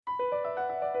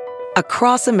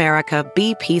Across America,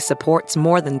 BP supports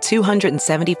more than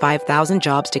 275,000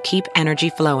 jobs to keep energy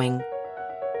flowing.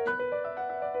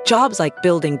 Jobs like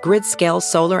building grid-scale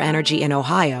solar energy in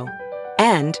Ohio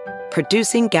and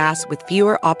producing gas with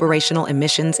fewer operational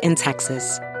emissions in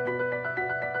Texas.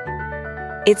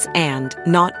 It's and,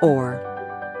 not or.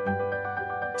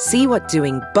 See what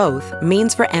doing both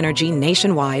means for energy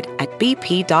nationwide at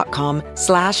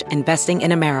bp.com/investing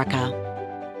in America.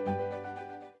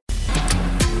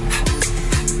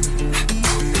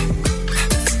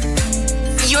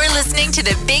 You're listening to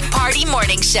the Big Party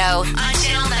Morning Show on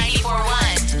Channel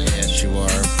 94.1. Yes, you are.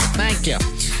 Thank you.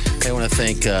 I want to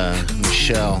thank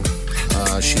Michelle.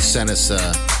 She sent us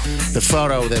the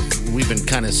photo that we've been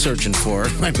kind of searching for.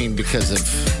 I mean, because of...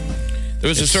 There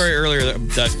was a story earlier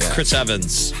that Chris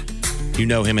Evans, you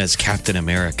know him as Captain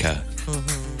America,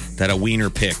 that a wiener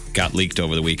pic got leaked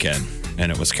over the weekend.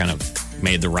 And it was kind of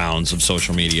made the rounds of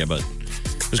social media, but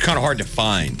it was kind of hard to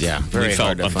find. Yeah, very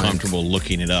hard to find. We felt uncomfortable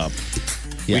looking it up.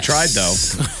 Yes. We tried, though.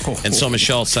 And so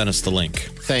Michelle sent us the link.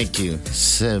 Thank you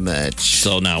so much.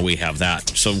 So now we have that.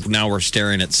 So now we're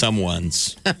staring at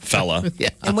someone's fella. Yeah.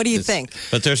 And what do you think?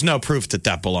 But there's no proof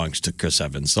that belongs to Chris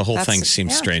Evans. The whole thing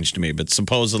seems strange to me. But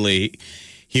supposedly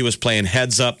he was playing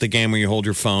Heads Up, the game where you hold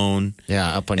your phone.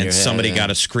 Yeah, up on your head. And somebody got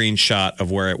a screenshot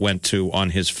of where it went to on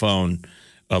his phone,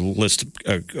 a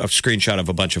screenshot of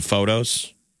a bunch of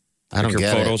photos. I don't get it.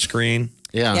 Your photo screen.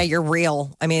 Yeah, you're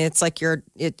real. I mean, it's like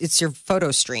it's your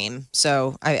photo stream.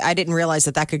 So I didn't realize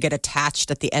that could get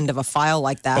attached at the end of a file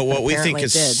like that. But what we think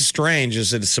is strange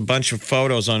is that it's a bunch of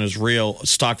photos on his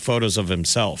stock photos of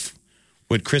himself.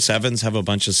 Would Chris Evans have a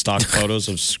bunch of stock photos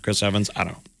of Chris Evans? I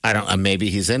don't. Maybe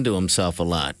he's into himself a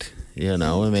lot,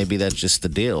 and maybe that's just the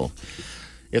deal.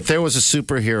 If there was a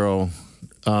superhero,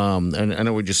 and I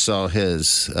know we just saw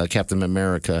his Captain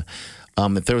America.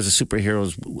 If there was a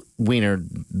superhero's wiener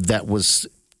that was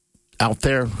out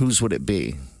there, whose would it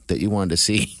be that you wanted to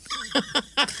see?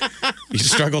 You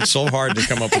struggled so hard to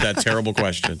come up with that terrible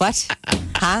question. What?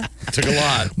 Huh? It took a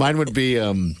lot. Mine would be...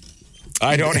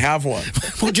 I don't have one.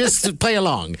 Well, just play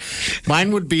along.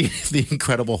 Mine would be the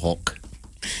Incredible Hulk.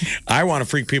 I want to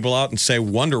freak people out and say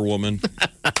Wonder Woman.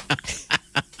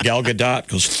 Gal Gadot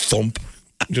goes thump,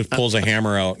 just pulls a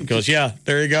hammer out and goes, yeah,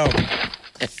 there you go.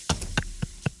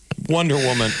 Wonder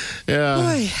Woman. Yeah.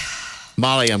 Boy.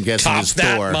 Molly, I'm guessing, top is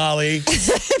that, Thor. Molly.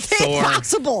 Thor.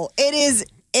 Impossible. It is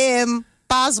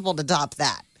impossible to top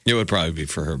that. It would probably be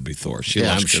for her to be Thor. She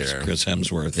loves Chris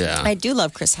Hemsworth. Yeah. I do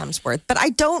love Chris Hemsworth, but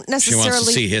I don't necessarily... She wants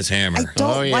to see his hammer. I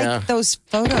don't like those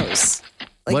photos.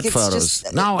 What photos?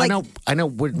 No, I know.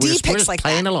 We're just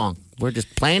playing along. We're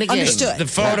just playing a game. Understood. The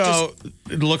photo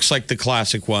it looks like the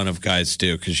classic one of guys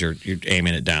do because you're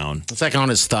aiming it down. It's like on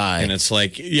his thigh. And it's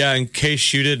like, yeah, in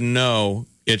case you didn't know,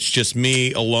 it's just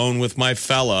me alone with my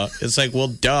fella. It's like, well,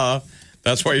 duh.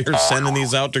 That's why you're sending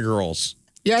these out to girls.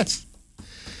 Yes.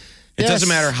 It doesn't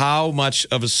matter how much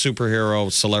of a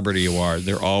superhero celebrity you are.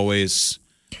 They're always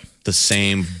the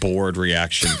same bored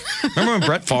reaction. Remember when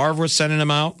Brett Favre was sending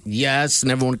them out? Yes,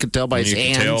 and everyone could tell by his hands.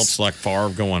 You could tell it's like Favre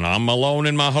going, I'm alone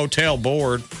in my hotel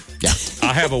bored. Yeah.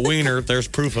 I have a wiener. There's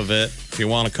proof of it if you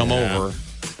want to come over.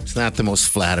 It's not the most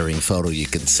flattering photo you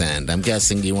can send. I'm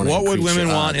guessing you want to What would increase women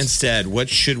your want odds. instead? What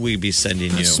should we be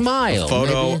sending you? A smile. A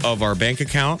photo maybe. of our bank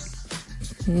account?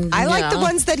 I like the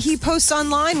ones that he posts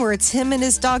online where it's him and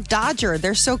his dog Dodger.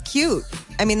 They're so cute.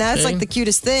 I mean, that's like the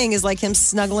cutest thing is like him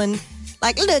snuggling.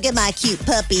 Like, look at my cute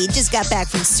puppy. Just got back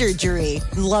from surgery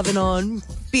and loving on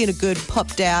being a good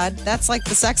pup dad. That's like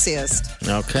the sexiest.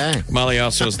 Okay. Molly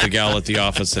also is the gal at the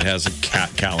office that has a cat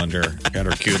calendar at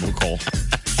her cubicle.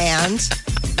 And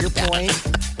your point.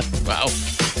 Wow. All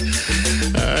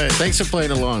right. Thanks for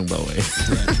playing along, by the way.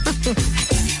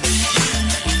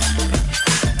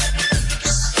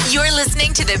 You're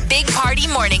listening to the Big Party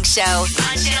Morning Show on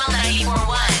Channel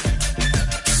 94.1.